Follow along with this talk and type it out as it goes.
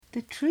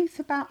the truth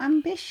about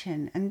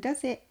ambition, and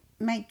does it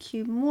make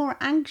you more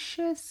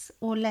anxious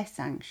or less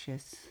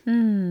anxious?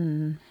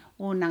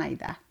 Or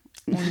neither?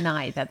 Or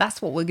neither.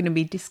 That's what we're going to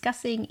be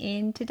discussing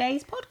in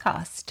today's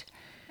podcast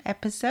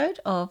Episode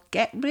of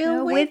Get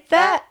Real with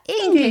the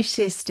English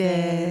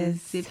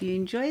Sisters. If you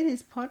enjoy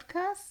this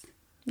podcast,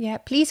 Yeah,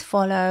 please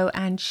follow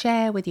and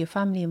share with your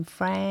family and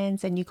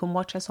friends, and you can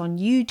watch us on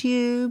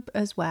YouTube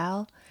as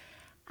well,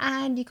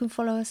 and you can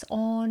follow us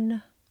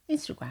on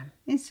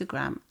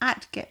Instagram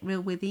at Get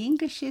Real with the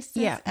English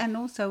Sisters. Yeah. And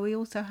we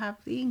also have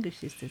the English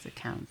Sisters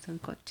account, so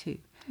we've got two,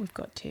 We've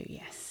got two,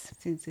 yes.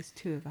 since there's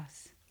two of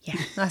us. Yeah,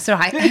 that's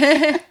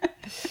right.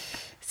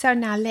 So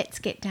now let's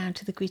get down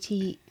to the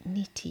gritty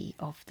nitty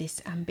of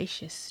this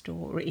ambitious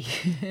story.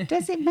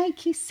 Does it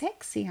make you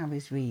sexy? I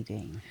was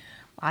reading.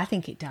 I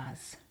think it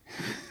does,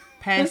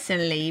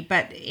 personally,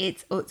 but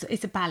it's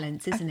a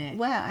balance, isn't it?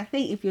 Well, I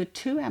think if you're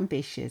too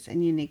ambitious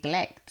and you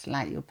neglect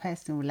like your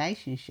personal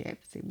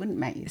relationships, it wouldn't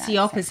make you It's that the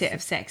opposite sexy.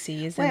 of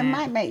sexy, isn't Well, it? it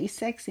might make you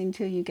sexy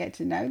until you get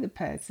to know the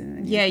person.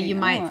 And Yeah, think, you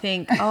might "Oh,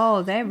 think,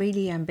 oh, they're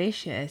really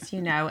ambitious,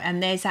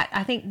 and there's that.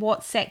 I think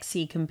what's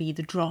sexy can be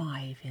the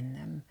drive in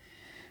them.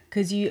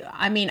 Because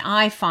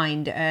I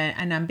find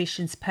an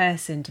ambitious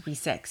person to be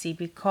sexy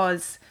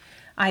because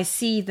I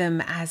see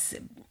them as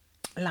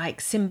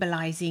like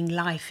symbolizing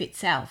life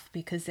itself,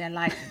 because they're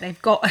like, they've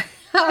got,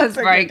 that was That's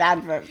a very good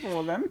advert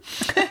for them.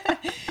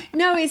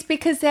 No, it's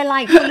because they're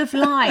like full of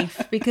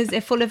life, because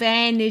they're full of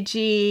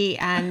energy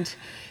and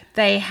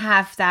they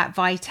have that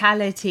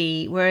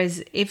vitality.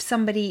 Whereas if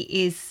somebody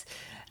is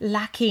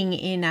lacking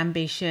in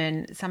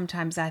ambition,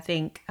 sometimes I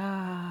think,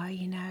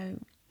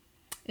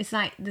 it's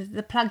like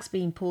the plug's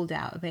being pulled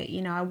out of it.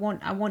 I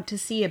want to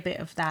see a bit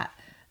of that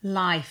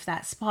life,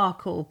 that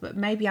sparkle, but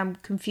maybe I'm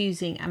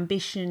confusing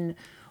ambition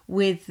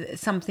with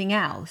something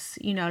else,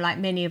 like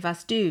many of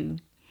us do.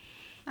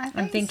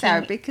 I think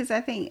so, because I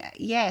think,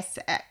 yes,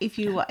 if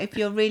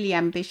you're really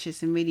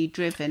ambitious and really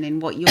driven in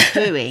what you're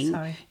doing,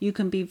 Sorry. you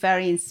can be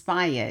very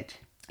inspired.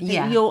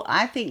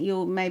 I think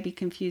you're maybe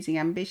confusing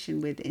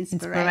ambition with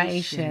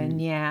inspiration.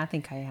 Yeah, I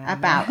think I am.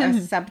 About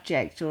a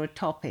subject or a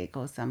topic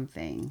or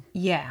something.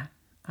 Yeah,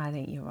 I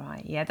think you're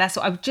right. Yeah, that's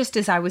what just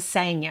as I was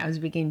saying it, I was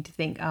beginning to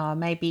think,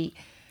 maybe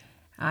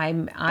I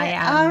am.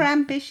 Are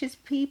ambitious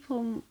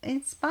people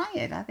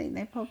inspired? I think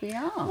they probably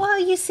are. Well,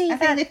 you see, I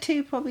think the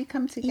two probably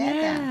come together.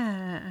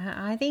 Yeah,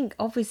 I think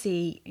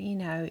obviously,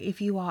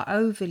 if you are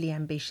overly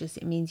ambitious,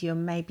 it means you're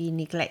maybe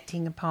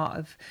neglecting a part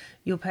of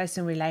your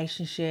personal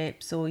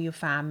relationships or your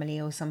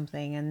family or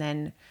something, and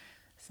then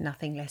there's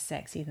nothing less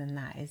sexy than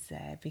that, is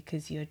there?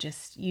 Because you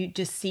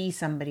just see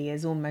somebody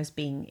as almost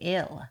being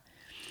ill.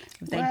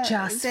 If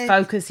they're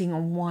focusing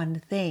on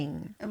one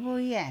thing. Well,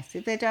 yes,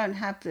 if they don't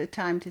have the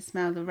time to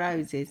smell the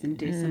roses and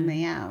do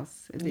something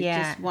else. If it's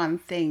just one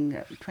thing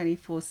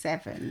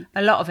 24/7.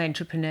 A lot of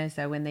entrepreneurs,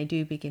 though, when they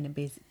do begin a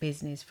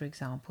business, for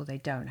example, they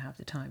don't have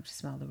the time to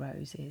smell the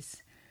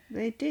roses.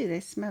 They do. They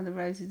smell the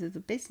roses of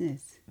the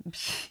business.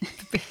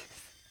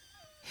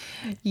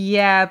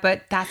 Yeah,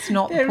 but that's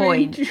not the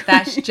point.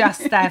 That's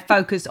just their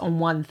focus on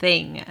one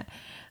thing.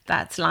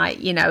 That's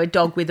like, a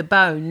dog with a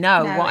bone.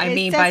 No, what I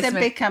mean by... It doesn't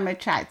become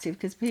attractive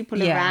because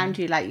people around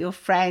you, like your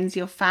friends,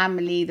 your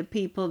family, the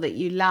people that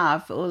you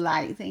love, all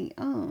like think,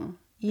 oh,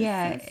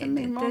 there's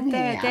something wrong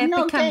here. I'm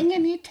not getting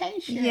any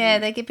attention. Yeah,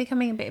 they're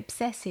becoming a bit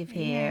obsessive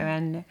here.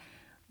 And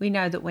we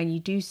know that when you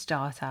do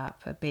start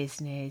up a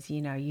business,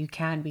 you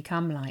can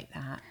become like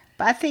that.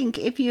 But I think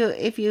if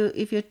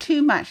you're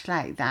too much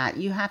like that,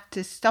 you have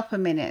to stop a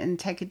minute and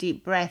take a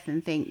deep breath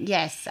and think,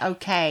 yes,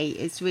 okay,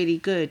 it's really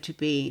good to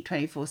be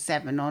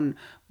 24/7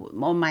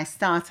 on my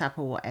startup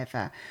or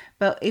whatever.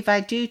 But if I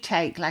do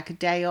take like a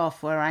day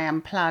off where I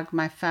unplug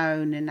my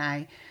phone and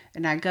I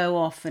go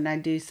off and I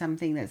do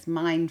something that's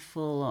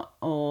mindful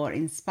or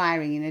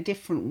inspiring in a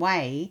different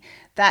way,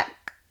 that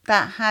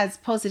has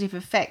positive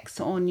effects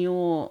on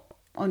your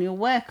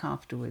work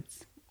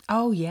afterwards.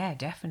 Oh, yeah,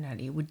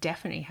 definitely. It would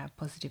definitely have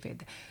positive.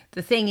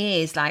 The thing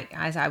is, like,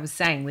 as I was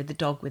saying, with the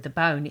dog with the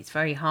bone, it's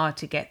very hard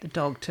to get the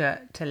dog to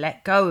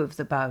let go of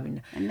the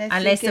bone.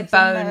 Unless the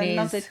bone is...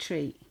 another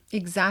treat.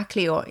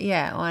 Exactly. Or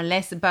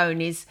unless the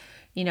bone is,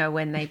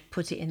 when they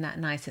put it in that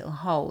nice little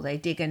hole, they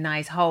dig a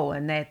nice hole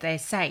and they're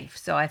safe.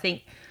 So I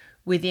think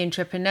with the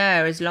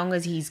entrepreneur, as long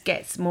as he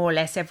gets more or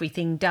less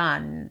everything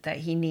done that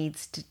he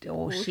needs to,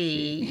 or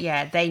she,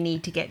 they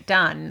need to get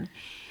done,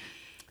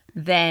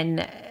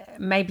 then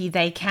maybe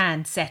they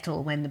can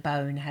settle when the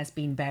bone has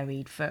been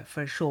buried for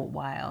a short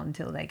while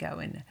until they go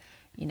and,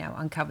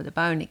 uncover the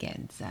bone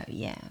again. So,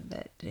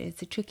 but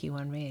it's a tricky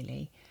one,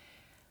 really.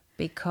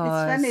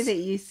 Because... It's funny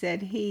that you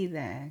said he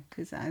there,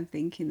 because I'm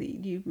thinking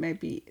that you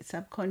maybe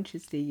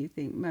subconsciously you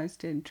think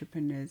most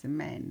entrepreneurs are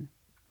men.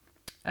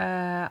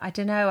 I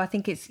don't know. I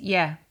think it's,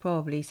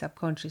 probably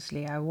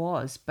subconsciously I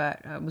was,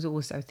 but I was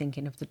also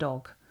thinking of the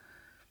dog.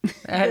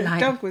 The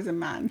dog was a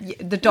man.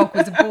 The dog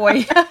was a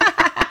boy.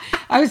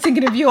 I was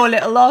thinking of your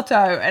little Otto,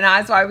 and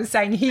that's why I was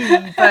saying he.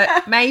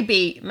 But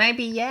maybe,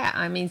 yeah.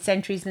 I mean,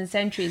 centuries and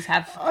centuries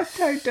have.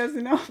 Otto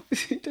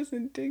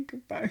doesn't think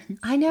of bones.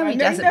 I know he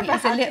doesn't.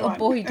 But he's a little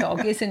boy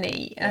dog, isn't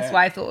he? That's Yeah.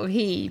 why I thought of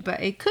he.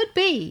 But it could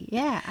be.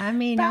 Yeah. I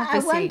mean, But I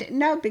obviously, wonder,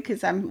 no,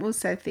 because I'm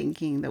also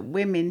thinking that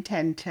women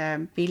tend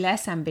to. be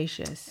less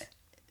ambitious.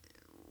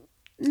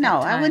 No,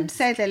 At I wouldn't times.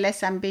 say they're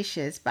less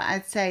ambitious, but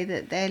I'd say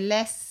that they're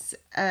less.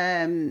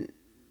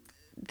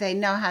 They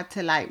know how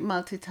to like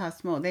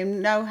multitask more. They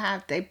know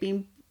how they've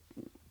been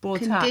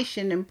Brought up.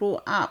 conditioned and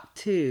brought up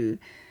to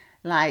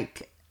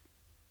like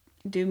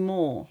do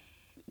more.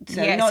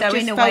 So in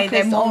a way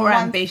they're focus on more one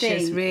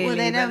ambitious, thing. really. Well,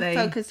 they but don't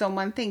focus on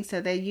one thing, so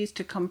they're used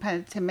to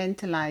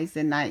compartmentalize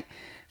and like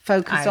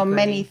focus I on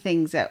many agree.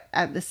 things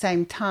at the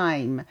same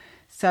time,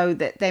 so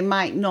that they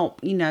might not,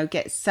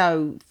 get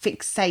so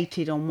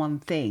fixated on one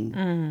thing.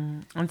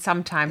 And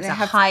sometimes They a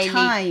have highly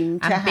time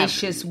to have-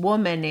 ambitious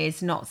woman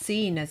is not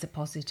seen as a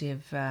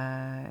positive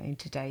in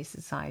today's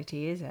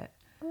society, is it?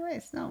 Well,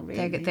 it's not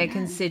really. They're no.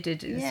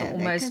 considered as Yeah,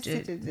 almost.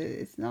 they're considered.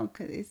 It's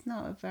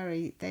not a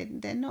very.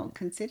 They're not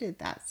considered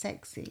that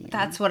sexy. you know.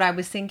 That's what I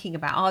was thinking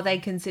about. Are they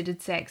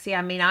considered sexy?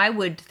 I mean, I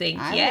would think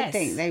I yes. would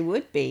think they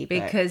would be,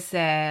 but because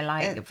they're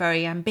like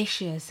very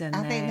ambitious and I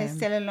think they're- there's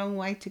still a long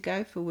way to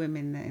go for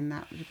women in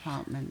that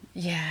department.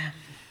 Yeah,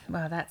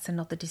 well, that's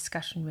another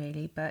discussion,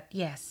 really. But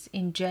yes,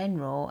 in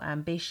general,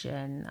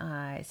 ambition,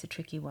 it's a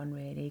tricky one,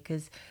 really,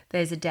 because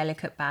there's a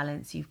delicate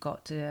balance you've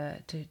got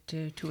to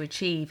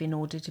achieve in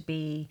order to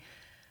be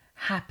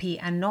happy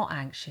and not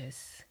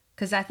anxious.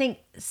 Because I think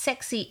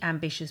sexy,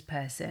 ambitious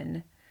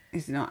person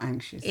It's not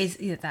anxious.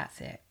 that's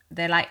it.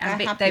 They're like They're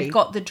happy. they've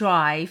got the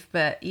drive,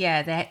 but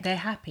yeah, they're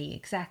happy.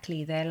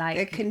 Exactly, they're like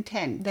They're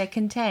content. They're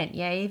content,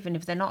 yeah, even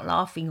if they're not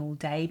laughing all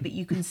day, but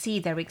you can see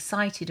they're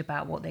excited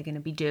about what they're going to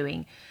be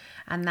doing,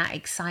 and that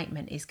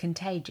excitement is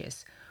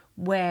contagious.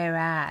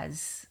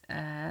 Whereas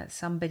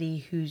somebody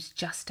who's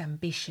just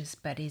ambitious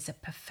but is a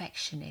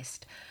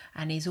perfectionist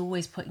and is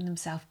always putting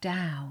themselves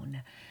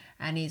down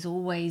and is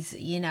always,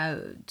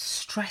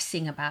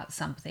 stressing about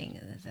something,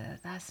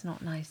 that's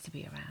not nice to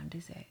be around,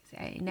 is it?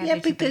 Yeah,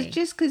 because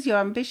just because you're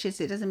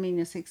ambitious, it doesn't mean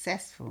you're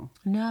successful.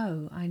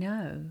 No, I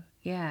know.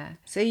 Yeah.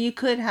 So you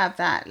could have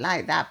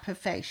that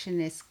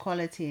perfectionist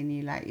quality in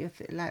you, like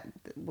like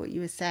what you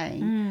were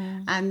saying,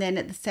 and then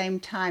at the same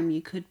time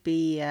you could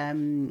be.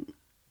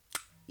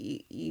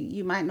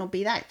 You might not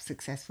be that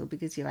successful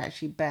because you're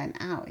actually burnt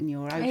out and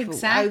you're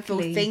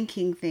Exactly.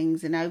 overthinking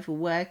things and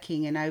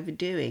overworking and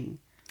overdoing.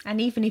 And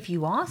even if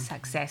you are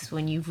successful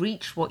and you've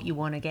reached what you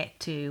want to get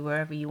to,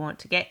 wherever you want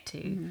to get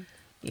to,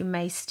 you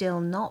may still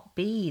not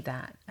be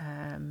that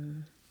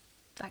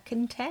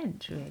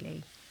content,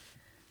 really.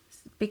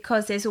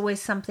 Because there's always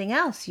something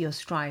else you're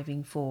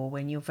striving for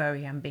when you're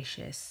very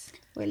ambitious.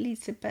 Well, it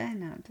leads to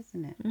burnout,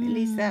 doesn't it? It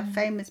leads to that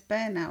famous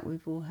burnout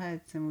we've all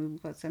heard, and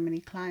we've got so many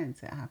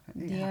clients that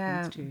happens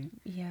to.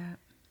 Yeah.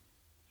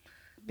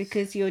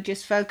 Because you're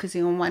just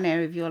focusing on one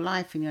area of your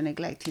life and you're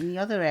neglecting the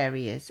other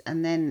areas,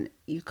 and then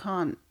you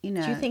can't, Do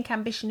you think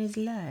ambition is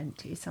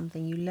learnt? Is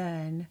something you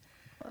learn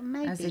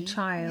maybe, as a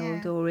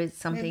child, or is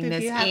something maybe that's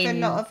if you have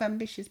in? a lot of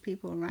ambitious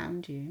people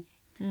around you,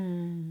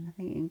 I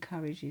think it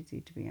encourages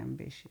you to be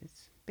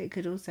ambitious. But it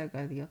could also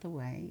go the other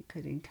way. It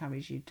could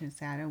encourage you to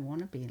say, I don't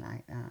want to be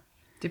like that.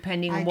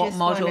 Depending on I what just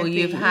model wanna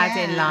you've be-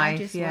 had in yeah, life. I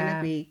just want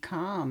to be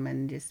calm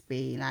and just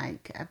be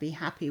like, I'd be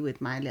happy with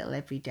my little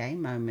everyday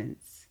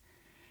moments.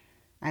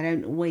 I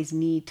don't always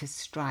need to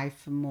strive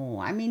for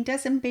more. I mean,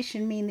 does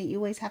ambition mean that you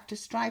always have to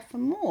strive for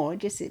more?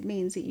 Just it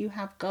means that you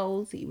have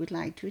goals that you would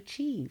like to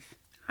achieve.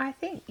 I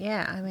think,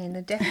 yeah. I mean,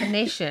 the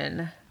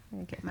definition, let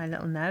me get my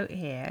little note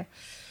here.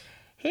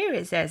 Here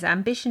it says,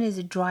 ambition is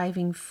a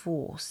driving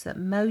force that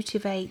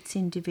motivates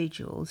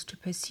individuals to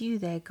pursue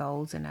their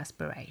goals and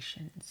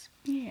aspirations.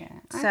 Yeah.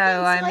 I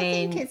I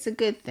mean- think it's a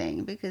good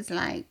thing because,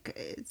 like,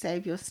 say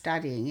if you're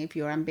studying, if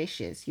you're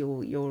ambitious,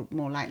 you're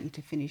more likely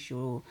to finish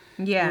your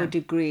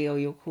degree or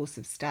your course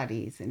of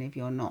studies, and if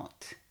you're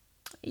not.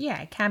 Yeah,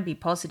 it can be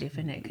positive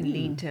and it can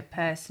lead to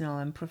personal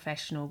and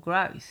professional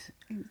growth.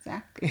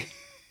 Exactly.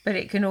 But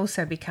it can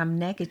also become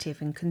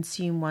negative and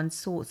consume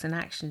one's thoughts and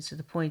actions to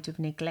the point of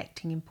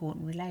neglecting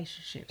important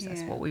relationships.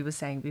 That's Yeah. what we were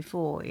saying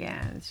before.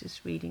 Yeah, it's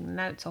just reading the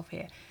notes off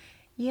here.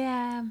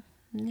 Yeah.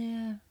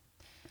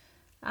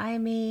 I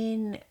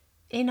mean,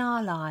 in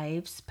our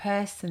lives,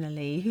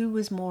 personally, who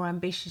was more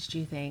ambitious, do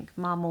you think?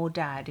 Mum or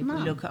dad, if we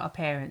look at our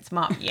parents?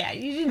 Mum, yeah,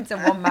 you didn't say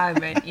one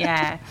moment,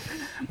 yeah.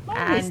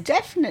 Mum was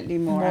definitely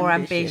more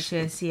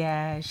ambitious,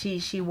 yeah.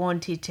 She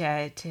wanted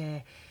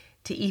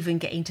to even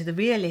get into the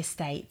real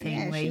estate thing.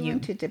 Yeah, where she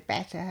wanted to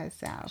better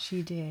herself.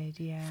 She did,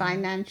 yeah.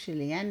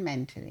 Financially and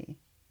mentally.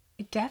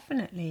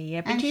 Definitely,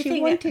 yeah. But And do you she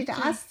think wanted that,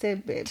 us to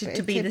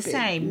be the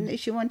same?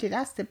 She wanted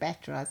us to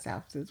better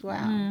ourselves as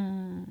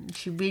well.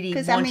 She really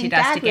Because wanted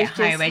us Dad to get was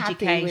higher just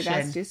happy with education.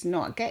 us just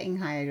not getting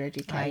higher I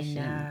education.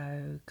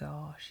 know,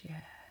 gosh,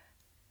 yeah.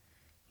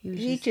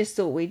 He just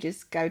thought we'd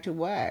just go to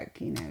work,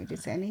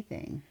 just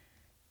anything.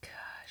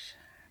 Gosh.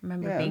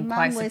 remember Yeah, being Mum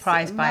quite was-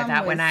 surprised by Mum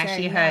that when was I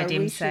actually saying, heard no,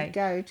 him we say, should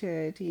go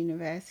to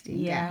university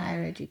and Yeah. get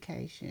higher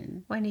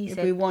education. When he if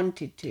said- we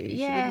wanted to. She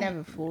Yeah. would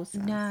never force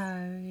us.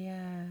 no,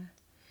 yeah.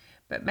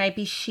 But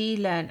maybe she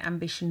learned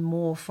ambition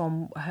more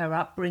from her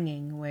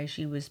upbringing, where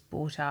she was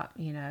brought up,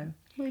 you know.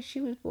 Well,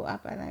 she was brought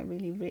up by that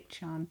really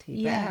rich auntie.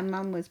 Yeah. But her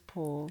mum was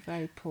poor,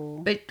 very poor.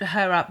 But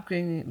her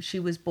upbringing, she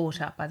was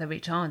brought up by the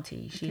rich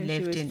auntie. She Until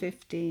lived she was in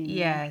 15.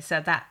 Yeah, so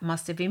that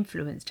must have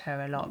influenced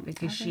her a lot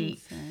because I think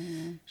so,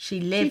 yeah. she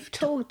She lived.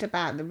 talked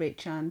about the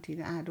rich auntie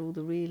that had all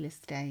the real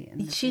estate.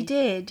 And the She thing.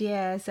 did,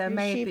 yeah. So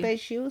maybe. But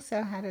she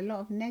also had a lot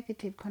of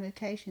negative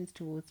connotations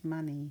towards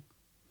money.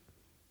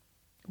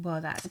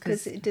 Well, that's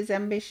Because because does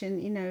ambition,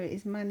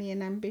 is money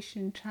and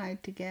ambition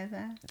tied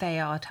together? they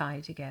are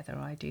tied together.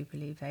 I do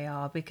believe they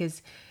are,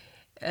 because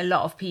a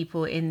lot of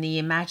people in the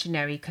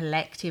imaginary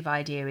collective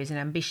idea is an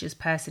ambitious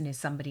person is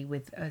somebody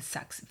with a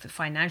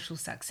financial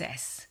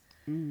success.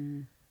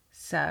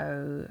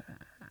 So,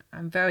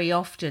 and very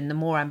often, the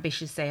more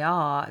ambitious they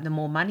are, the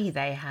more money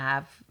they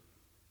have.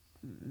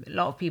 A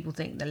lot of people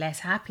think the less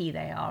happy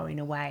they are in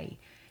a way,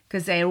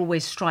 because they're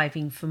always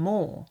striving for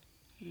more.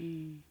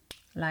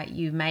 Like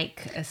you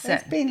make a There's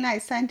certain. been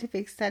like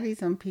scientific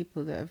studies on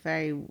people that are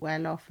very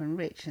well off and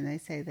rich, and they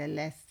say they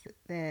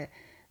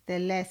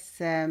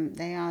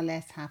are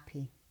less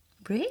happy.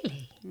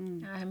 Really?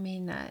 I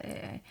mean,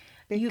 it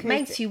Because-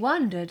 makes you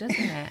wonder, doesn't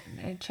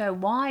it? So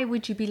why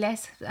would you be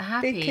less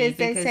happy? Because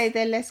they say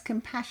they're less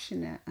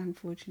compassionate,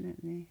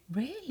 unfortunately.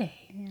 Really?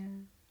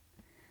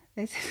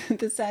 Yeah.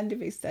 The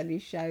scientific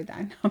studies show that.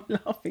 I know I'm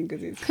laughing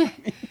because it's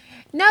funny.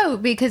 No,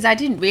 because I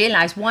didn't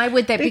realise. Why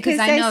would they? Because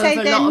I they know say of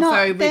a they're lot not- of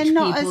very they're rich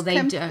not people. as They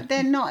com- don't.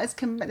 They're not as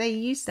they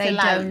used to They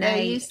like. donate.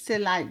 They used to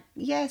like.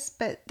 Yes,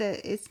 but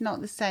it's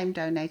not the same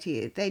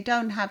donating. They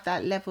don't have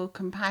that level of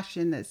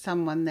compassion that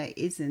someone that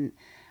isn't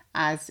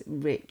as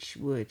rich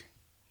would.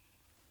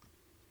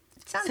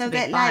 It sounds So a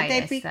bit that like they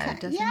biased, become.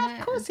 though, doesn't Yeah, it?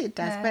 of course it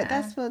does. But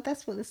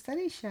that's what the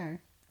studies show.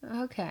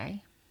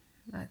 Okay,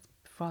 that's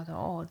rather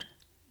odd.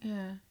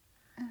 Yeah.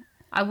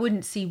 I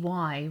wouldn't see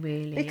why,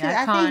 really. Because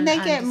I I can't think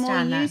they get more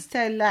understand that. used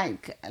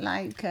to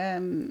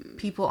like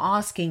People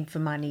asking for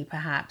money,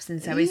 perhaps,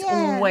 and so it's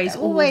yeah, always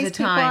all the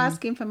people time.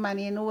 asking for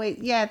money, and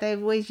they're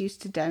always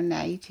used to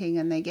donating,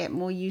 and they get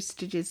more used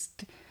to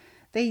just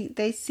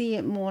they see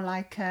it more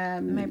like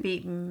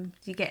Maybe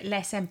you get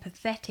less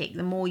empathetic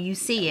the more you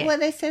see it. well,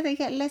 they say they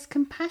get less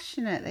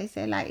compassionate. They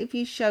say like if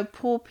you show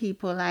poor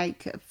people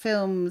like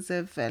films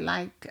of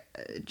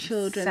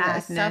children that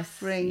are Sadness,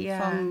 suffering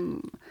yeah.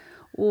 from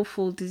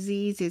awful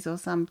diseases or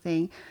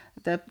something,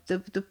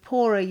 the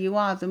poorer you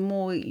are, the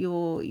more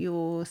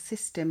your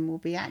system will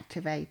be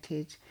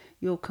activated.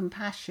 Your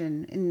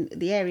compassion in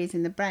the areas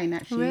in the brain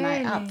actually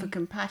light up Really? for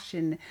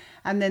compassion,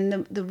 and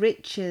then the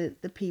richer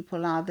the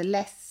people are, the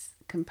less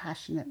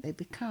compassionate they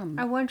become.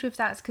 I wonder if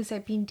that's because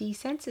they've been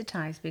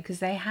desensitized, because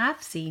they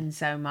have seen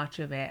so much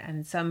of it,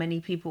 and so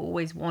many people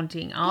always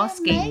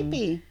asking.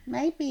 Yeah,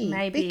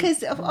 maybe.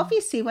 Because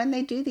obviously, when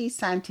they do these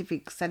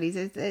scientific studies,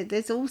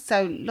 there's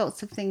also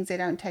lots of things they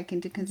don't take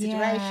into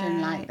consideration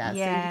Yeah, like that.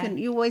 yeah. So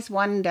you always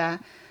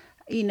wonder,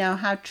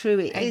 how true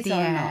it is or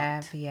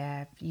not.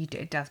 Yeah,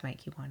 it does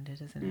make you wonder,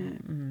 doesn't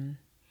it?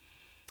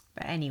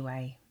 But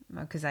anyway,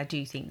 because I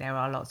do think there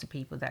are lots of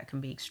people that can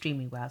be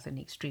extremely wealthy and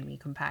extremely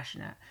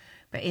compassionate.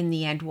 But in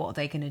the end, what are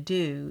they going to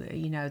do?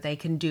 They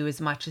can do as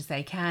much as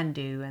they can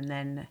do, and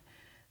then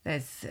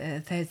there's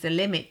a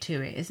limit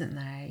to it, isn't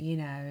there?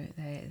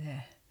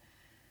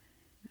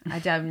 I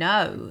don't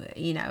know.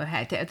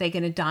 Are they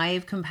going to die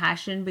of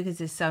compassion because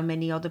there's so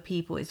many other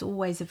people? It's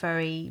always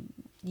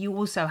you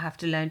also have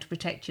to learn to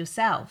protect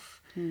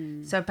yourself.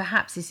 So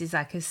perhaps this is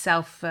like a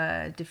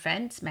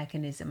self-defense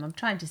mechanism. I'm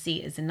trying to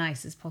see it as the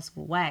nicest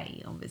possible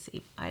way,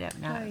 obviously. I don't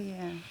know. Oh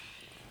yeah.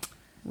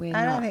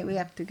 I don't think we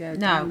have to go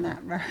down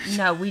that road.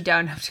 No, we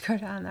don't have to go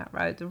down that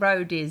road. The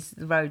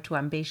road to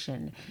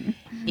ambition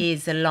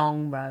is a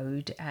long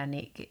road, and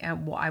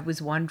what I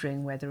was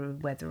wondering whether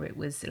it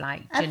was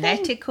like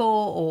genetical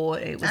or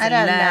it was I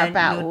don't know learned,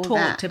 about you're all taught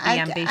that. to be I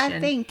ambition.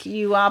 think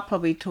you are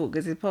probably taught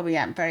because there's probably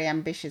very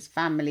ambitious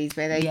families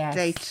where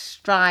they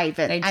strive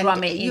and They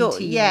drum it your-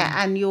 into you. Yeah,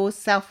 and your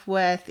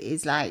self-worth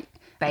is like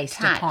based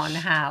attached upon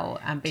how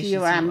ambitious to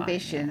your you are,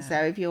 ambition. yeah. So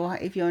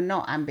if you're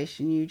not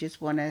ambition, you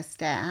just want to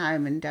stay at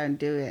home and don't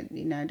do it.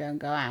 Don't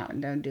go out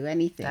and don't do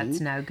anything. That's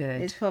no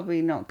good. It's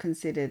probably not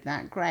considered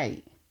that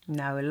great.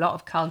 No, a lot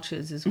of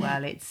cultures as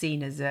well, it's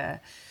seen as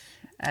a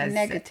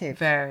negative.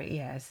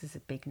 Yes, as a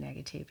big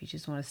negative. You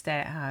just want to stay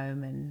at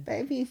home and. But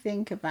if you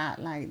think about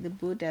like the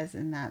Buddhas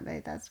and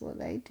that's what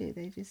they do.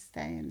 They just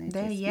stay and they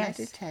just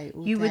meditate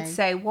all you day. would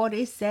say, what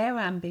is their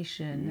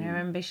ambition? Their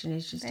ambition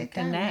is just They to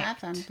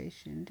connect. don't have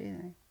ambition, do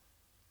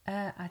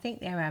they? I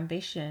think their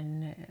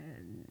ambition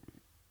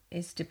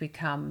is to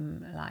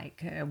become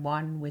like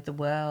one with the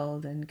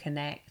world and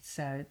connect.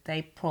 So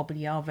they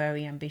probably are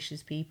very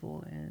ambitious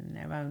people in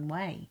their own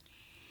way.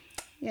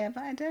 Yeah,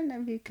 but I don't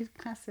know if you could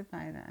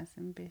classify that as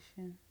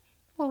ambition.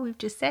 Well, we've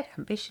just said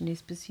ambition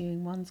is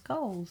pursuing one's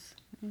goals.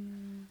 I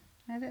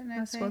don't know.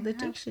 That's if what the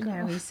they have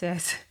dictionary goals.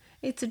 says.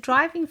 it's a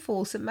driving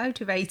force that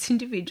motivates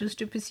individuals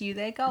to pursue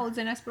their goals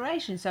and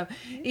aspirations. So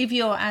if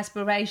your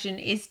aspiration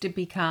is to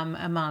become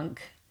a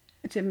monk,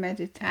 to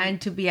meditate and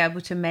to be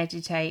able to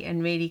meditate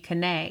and really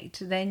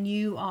connect, then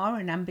you are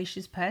an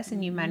ambitious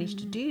person. You managed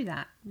to do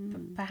that.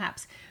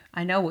 Perhaps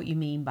I know what you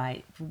mean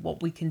by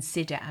what we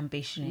consider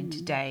ambition in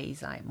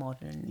today's like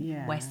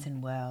modern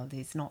Western world.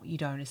 It's not, you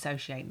don't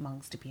associate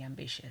monks to be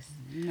ambitious.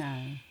 No.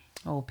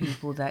 Or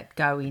people that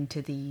go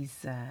into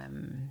these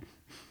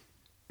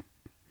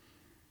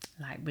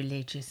like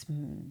religious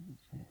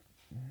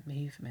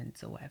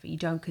movements or whatever. You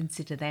don't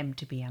consider them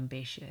to be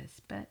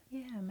ambitious, but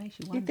yeah, it makes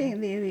you wonder. You'd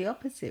think they're the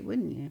opposite,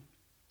 wouldn't you?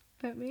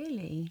 But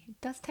really, it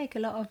does take a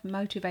lot of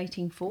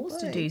motivating force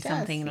to do it does,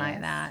 something like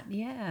yes. that.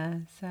 Yeah,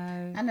 so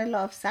And a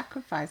lot of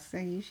sacrifice.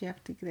 They usually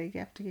have to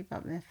give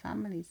up their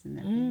families and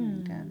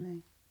everything,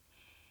 don't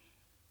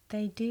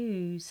they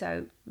do.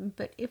 So,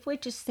 but if we're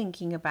just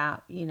thinking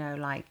about, you know,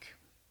 like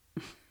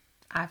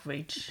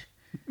average,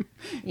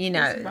 you they?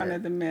 know, Just run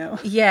of the mill.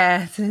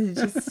 yeah, so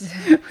just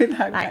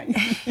Without like,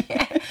 going,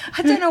 yeah,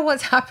 I don't know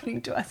what's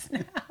happening to us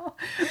now.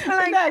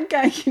 without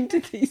going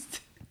into these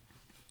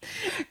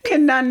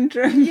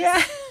conundrums.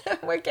 Yeah,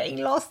 we're getting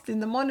lost in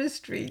the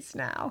monasteries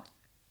now.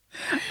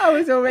 I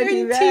was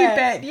already In there.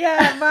 Tibet,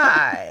 yeah,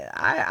 but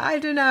I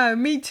don't know.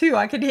 Me too.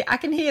 I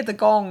can hear the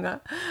gong.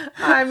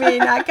 I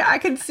mean, I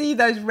can see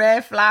those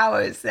rare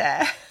flowers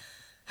there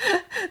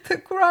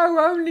that grow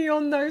only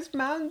on those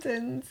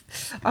mountains.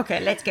 Okay,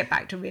 let's get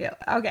back to real.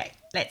 Okay,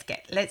 let's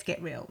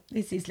get real.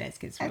 This is Let's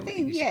Get I Real.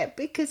 think,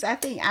 because I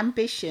think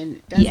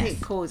ambition does Yes.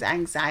 it cause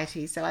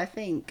anxiety. So I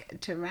think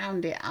to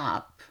round it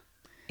up,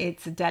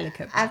 It's a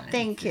delicate I balance,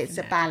 think it's a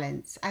isn't it?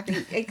 balance. I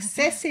think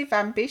excessive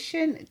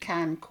ambition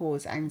can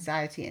cause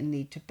anxiety and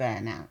lead to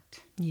burnout.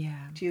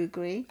 Yeah. Do you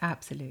agree?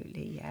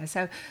 Absolutely, yeah.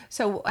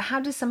 So how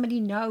does somebody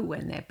know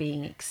when they're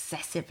being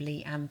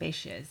excessively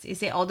ambitious?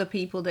 Is it other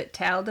people that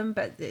tell them?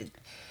 But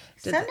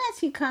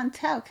Sometimes you can't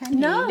tell, can you?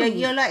 No.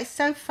 You're like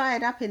so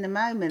fired up in the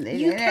moment.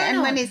 You and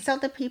when cannot. it's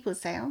other people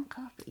say, oh,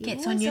 God, but you're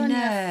Gets on always your on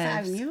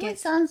nerves. phone. You're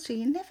Gets- always answering.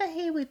 You're never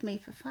here with me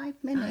for 5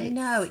 minutes. I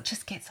know, it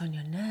just gets on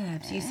your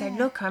nerves. You say,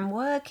 look, I'm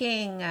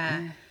working.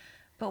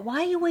 But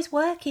why are you always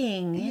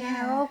working?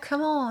 Yeah. Oh,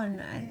 come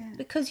on.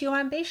 Because you're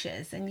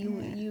ambitious and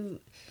you...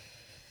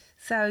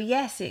 So,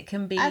 yes, it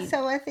can be... And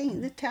so I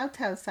think the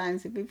telltale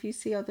signs of if you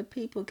see other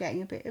people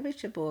getting a bit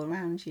irritable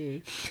around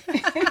you.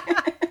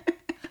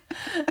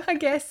 I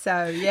guess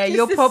so. Yeah, Just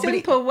you're a probably...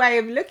 simple way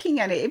of looking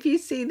at it. If you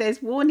see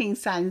there's warning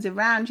signs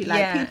around you, like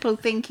Yeah. people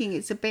thinking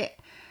it's a bit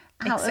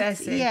out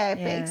Excessive, of, a bit yeah.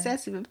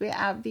 excessive, a bit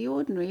out of the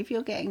ordinary. If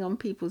you're getting on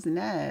people's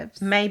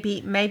nerves,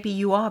 Maybe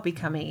you are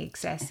becoming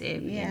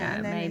excessive, yeah, you know,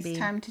 and then maybe... it's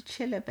time to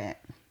chill a bit.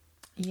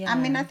 Yeah. I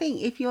mean, I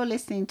think if you're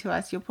listening to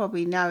us, you'll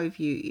probably know if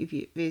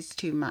it's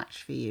too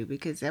much for you,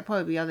 because there'll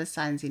probably be other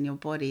signs in your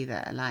body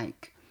that are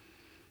like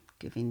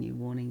giving you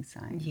warning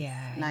signs.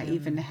 Yeah, like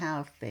even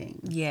health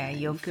things. Yeah, Like,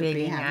 you're you could be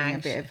feeling having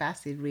anxious. a bit of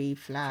acid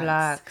reflux.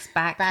 Flux,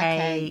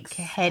 backache, backaches,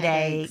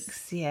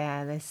 headaches.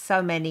 Yeah, there's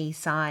so many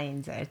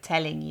signs that are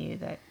telling you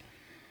that,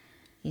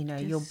 you know,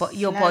 your Just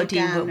your slow body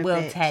down a will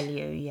bit. tell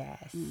you.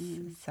 Yes.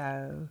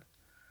 So,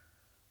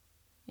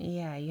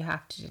 yeah, you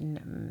have to,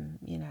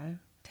 you know,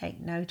 take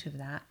note of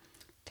that.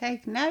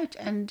 Take note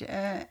and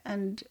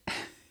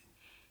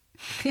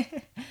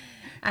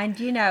And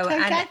you know,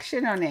 take and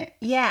action on it.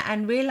 yeah,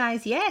 and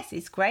realize, yes,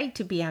 it's great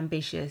to be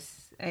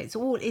ambitious. It's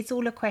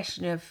all a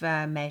question of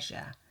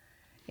measure,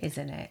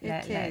 isn't it?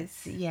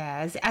 Is.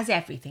 Yeah, as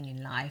everything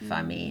in life.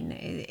 I mean,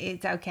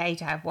 it's okay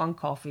to have one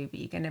coffee, but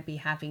you're going to be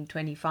having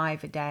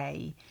 25 a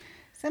day.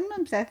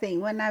 Sometimes I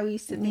think when I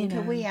used to think, You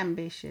are know. we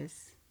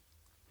ambitious?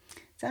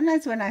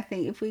 Sometimes when I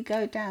think if we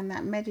go down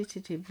that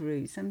meditative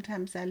route,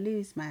 sometimes I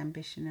lose my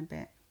ambition a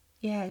bit.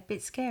 Yeah, a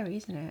bit scary,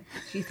 isn't it?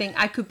 You think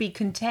I could be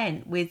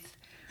content with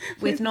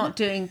not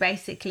doing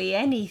basically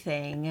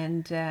anything,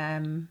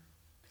 and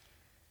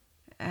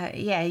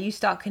yeah, you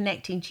start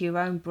connecting to your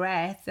own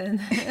breath, and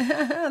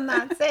and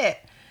that's it.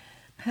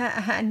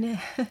 And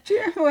Do you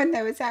remember when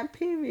there was that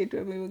period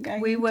when we were going?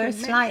 We into were and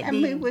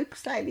slightly- we were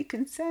slightly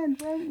concerned,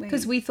 weren't we?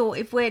 because we thought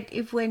if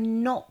we're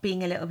not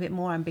being a little bit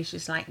more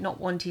ambitious, like not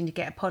wanting to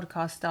get a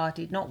podcast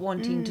started, not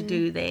wanting to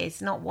do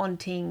this, not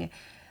wanting,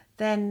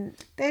 then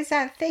There's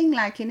that thing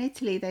like in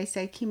Italy they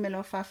say "chi me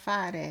lo fa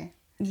fare,"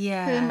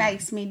 yeah, who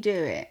makes me do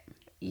it.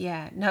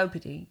 yeah,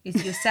 nobody.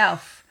 It's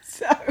yourself.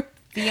 So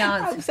The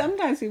answer.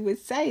 sometimes we would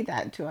say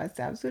that to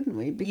ourselves, wouldn't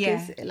we?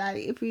 Because like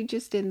if we're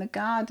just in the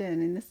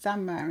garden in the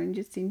summer and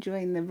just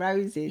enjoying the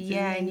roses,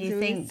 Yeah, and things, you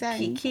we think,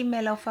 saying, chi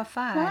me lo fa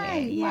fare? why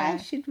Yeah.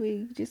 should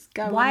we just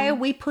go? Why are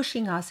and- we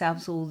pushing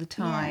ourselves all the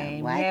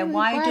time? why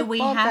Why do we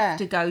bother? have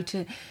to go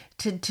to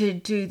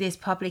do this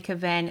public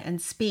event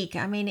and speak?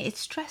 I mean,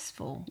 it's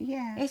stressful.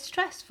 Yeah. It's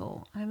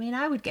stressful. I mean,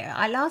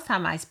 last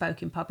time I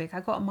spoke in public, I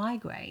got a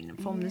migraine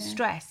from the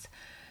stress.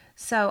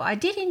 So I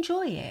did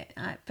enjoy it.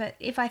 But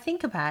if I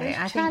think about it,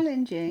 I It's think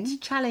challenging. it's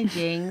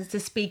challenging to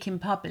speak in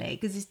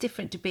public because it's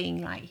different to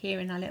being like here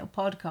in our little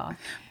podcast.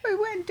 We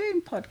weren't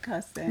doing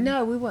podcasts then.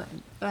 No, we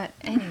weren't. But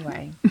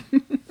anyway.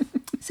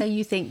 So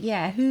you think,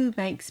 yeah, who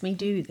makes me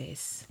do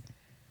this?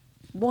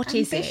 What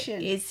is it?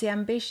 Ambition. It's the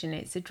ambition.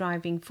 It's the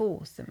driving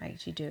force that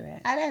makes you do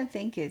it. I don't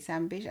think it's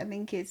ambition. I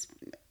think it's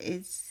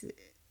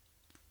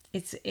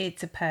It's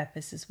a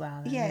purpose as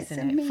well, then, yeah, it's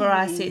isn't a it? meaning. For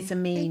us, it's a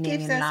meaning It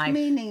gives in us life.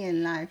 meaning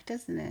in life,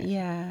 doesn't it?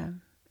 Yeah,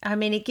 I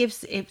mean, it gives.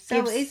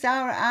 So it's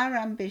our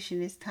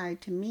ambition is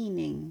tied to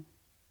meaning,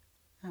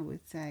 I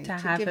would say. to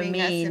have a giving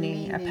us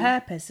meaning, a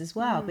purpose as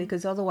well,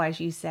 because otherwise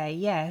you say,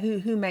 yeah,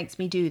 who makes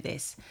me do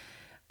this?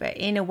 But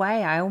in a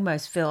way, I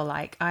almost feel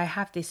like I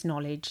have this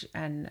knowledge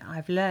and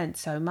I've learned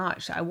so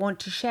much. I want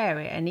to share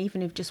it. And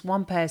even if just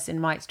one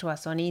person writes to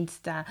us on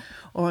Insta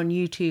or on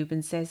YouTube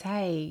and says,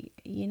 hey,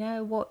 you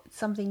know what,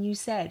 something you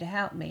said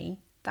helped me,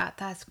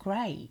 that's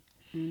great.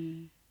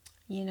 You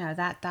know,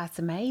 that's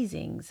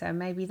amazing. So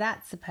maybe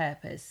that's the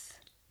purpose.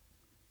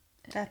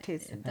 That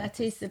is the That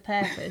is the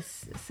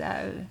purpose.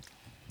 So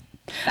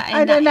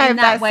I don't know in if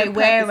that that's way the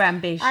we're purpose.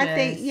 ambitious.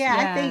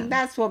 I think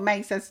that's what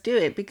makes us do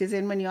it, because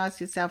then when you ask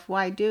yourself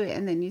why do it,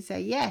 and then you say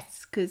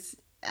yes,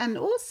 and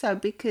also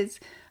because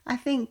I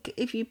think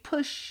if you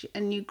push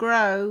and you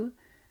grow,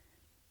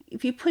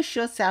 if you push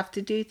yourself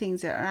to do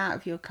things that are out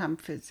of your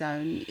comfort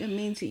zone, it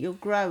means that you're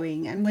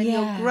growing, and when Yeah,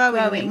 you're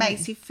growing, growing. it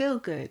makes you feel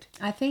good.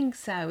 I think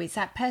so. It's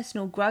that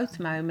personal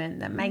growth moment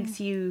that makes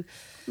you.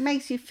 It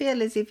makes you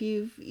feel as if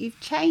you've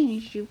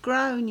changed, you've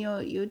grown,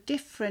 you're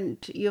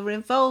different, you're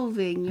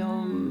evolving,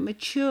 you're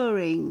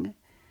maturing.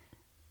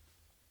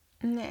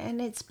 And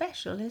it's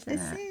special, isn't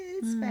it?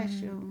 It's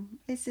special.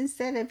 It's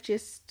instead of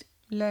just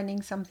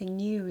Learning something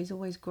new is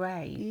always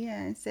great.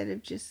 instead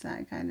of just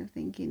like kind of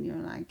thinking you're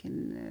like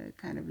in a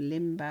kind of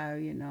limbo,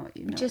 you're not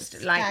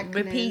Just like stagnant.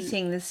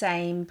 repeating the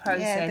same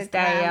process the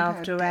day Groundhog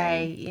after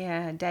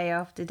Day. day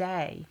after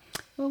day.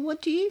 Well,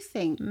 what do you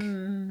think?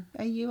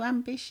 Are you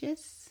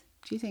ambitious?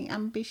 Do you think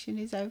ambition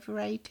is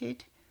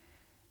overrated?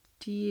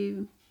 Do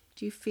you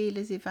feel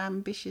as if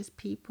ambitious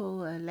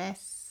people are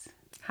less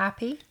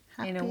Happy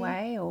in a happy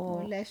way,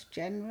 or less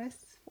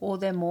generous? or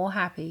they're more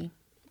happy.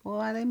 Or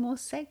are they more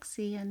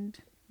sexy and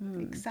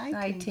exciting?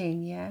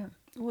 Exciting, yeah.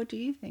 What do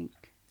you think?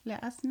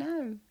 Let us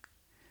know.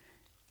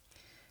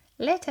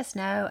 Let us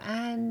know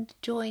and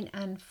join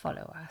and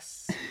follow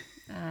us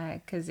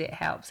because it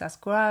helps us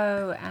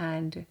grow.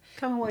 And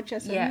Come and watch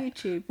us on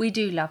YouTube. we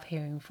do love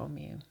hearing from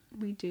you.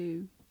 We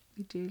do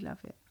love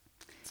it.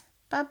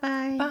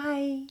 Bye-bye.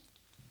 Bye.